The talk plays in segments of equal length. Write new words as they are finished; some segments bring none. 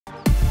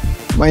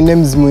My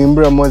name is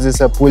Muimbra Moses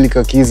Apuli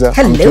Kakiza.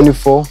 Hello. I'm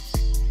 24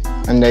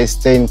 and I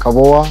stay in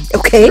Kaboa,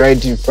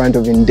 right in front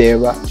of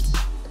Indeba.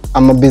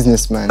 I'm a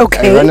businessman.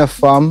 I run a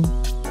farm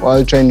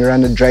while trying to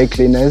run a dry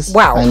cleaners.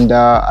 Wow. And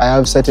I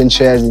have certain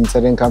shares in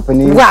certain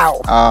companies.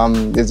 Wow.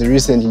 There's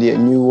recently a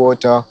new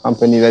water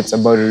company that's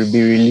about to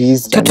be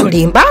released.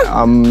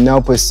 I'm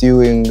now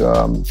pursuing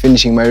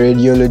finishing my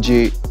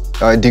radiology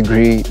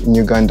degree in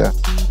Uganda.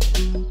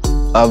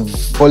 I've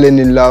fallen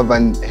in love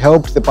and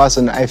helped the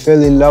person I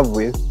fell in love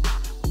with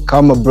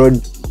come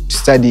abroad to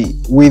study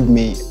with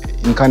me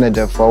in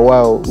Canada for a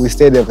while. We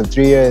stayed there for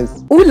 3 years.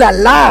 Ooh la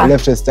la! I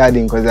left her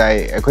studying because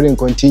I couldn't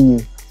continue.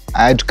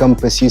 I had to come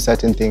pursue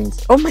certain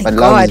things. Oh my God.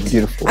 Love is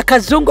beautiful.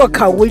 Akazungu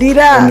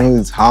kawulira. Someone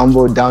who's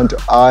humble, down to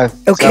earth.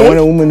 So I want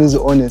a woman who's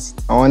honest.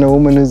 I want a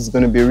woman who's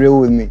going to be real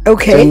with me.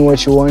 Tell me what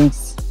she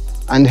wants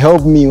and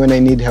help me when I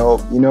need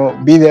help. You know,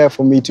 be there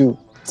for me too.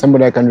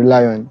 Somebody I can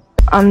rely on.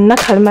 I'm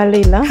Nakalima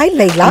Leilah. Hi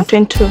Leilah. I'm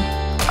 22.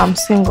 I'm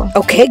single.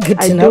 Okay, good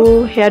to know. I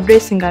do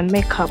hairdressing and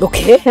makeup.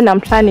 Okay. And I'm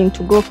planning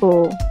to go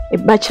for a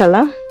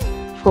bachelor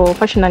for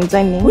fashion and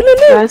designing.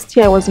 Last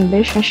year I was in a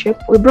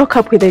relationship. We broke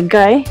up with a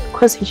guy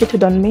because he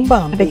cheated on me.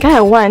 The guy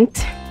I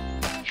want,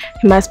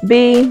 he must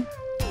be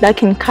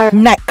dark in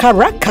color.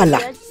 Color.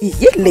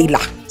 Yeah,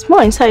 Leilah.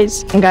 Small in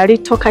size. Ngali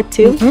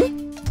talkative.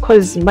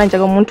 Because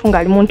mbanjaga muntu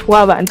ngali muntu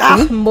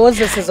w'abantu.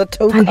 Moses is a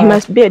token. And he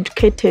must be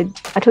educated,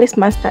 at least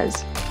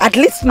masters. At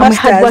least masters. I'm a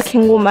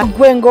hardworking woman.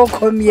 Gwengo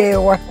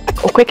komyewa.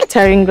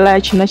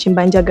 Okwekitaringla chino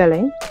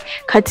chimbanjagala.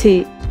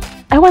 Kati,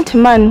 I want a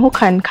man who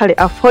can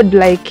afford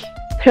like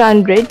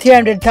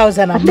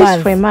 300,000 a month. At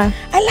least for a month.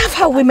 I love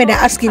how women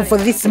are asking for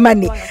this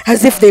money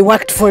as if they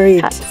worked for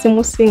it.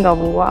 Simusinga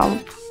wow.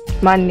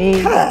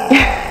 Money.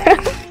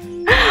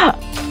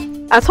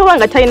 As long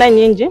as I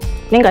nyingi,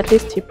 ninga at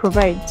least he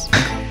provides.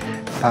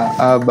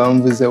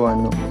 Bambuze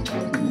wano.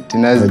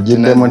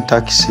 Tinaze mu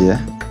taxi ya.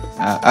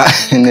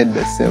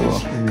 Nedda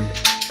sebo.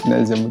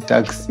 Tinaze mu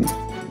taxi.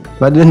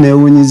 Badde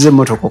neewunyize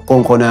motoka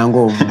konkona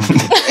yango omuntu.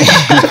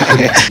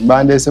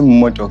 Bandese mu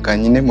motoka,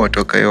 nyine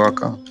motoka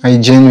ewaka. I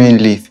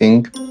genuinely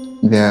think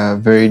they are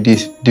very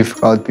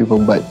difficult people,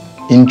 but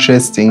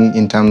interesting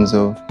in terms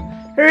of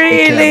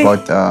really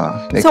about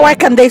so why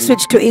can't they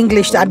switch to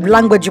English, that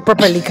language you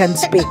properly can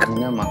speak?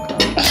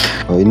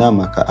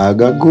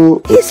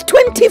 He's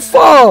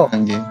 24.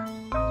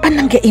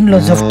 Anange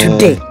in-laws of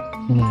today.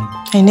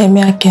 My name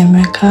is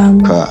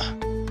Akemeka.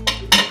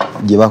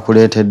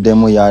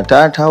 Jibakuleteddemu ya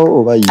taatawo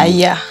oba yi?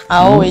 Aya,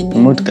 awo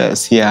wenyewe. Motoka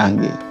si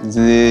yange.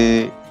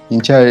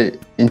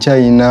 Incha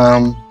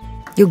ina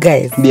you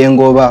guys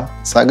byengoba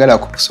sagala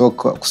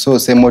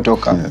kusoosa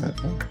motoka.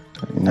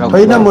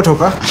 Toyina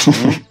motoka?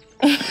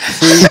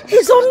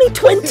 He's only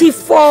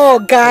 24,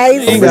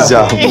 guys.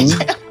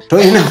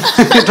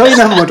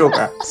 Toyina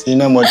motoka?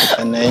 Sina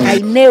motoka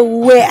naye.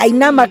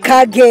 Aina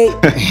makage.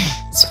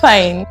 It's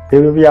fine.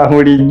 Ebyo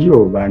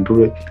byamulijjo bantu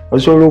be.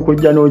 Osobola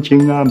okujja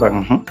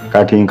n'okingamba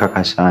kati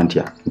nkakasa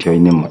ntya nti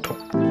oyina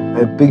motoka.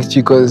 I picked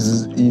you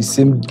because you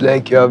seemed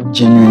like you have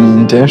genuine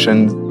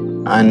intentions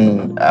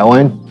and I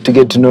want to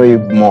get to know you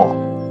more.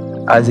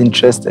 I was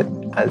interested,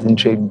 I was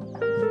intrigued.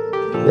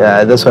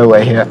 Yeah, that's why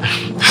we're here.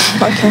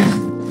 Okay.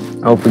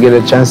 I hope we get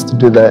a chance to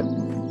do that.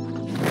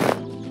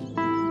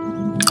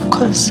 Of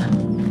course.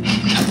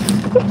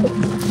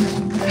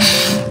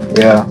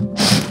 Yeah.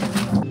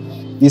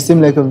 You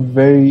seem like a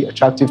very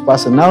attractive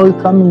person. Now we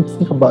come and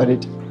think about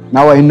it.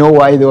 Now I know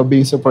why they were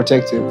being so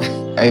protective.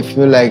 I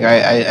feel like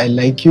I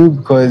like you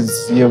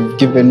because you've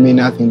given me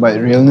nothing but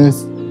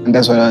realness. And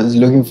that's what I was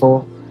looking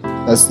for.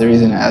 That's the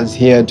reason I was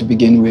here to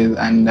begin with.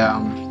 And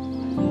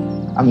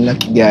I'm a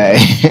lucky guy.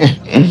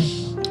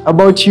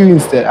 About you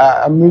instead,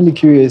 I'm really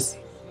curious.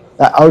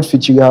 That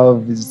outfit you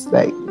have is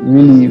like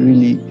really,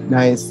 really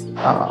nice.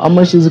 How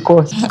much does it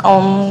cost?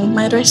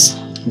 My dress.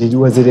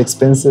 Was it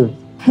expensive?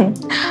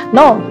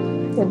 No,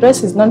 the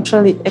dress is not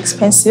really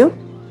expensive.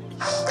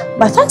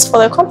 But thanks for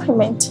the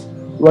compliment.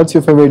 What's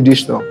your favorite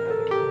dish though?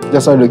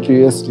 Just out of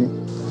curiosity.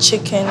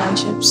 Chicken and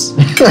chips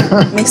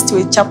mixed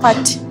with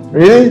chapati.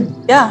 Really?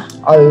 Yeah.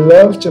 I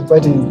love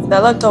chapati. There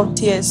are a lot of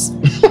tears.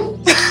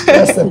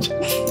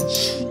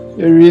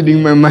 You're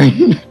reading my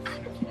mind.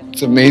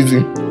 It's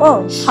amazing.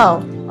 Oh,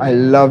 how? I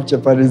love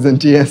chapatis and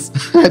tears.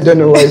 I don't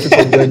know why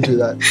people don't do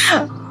that.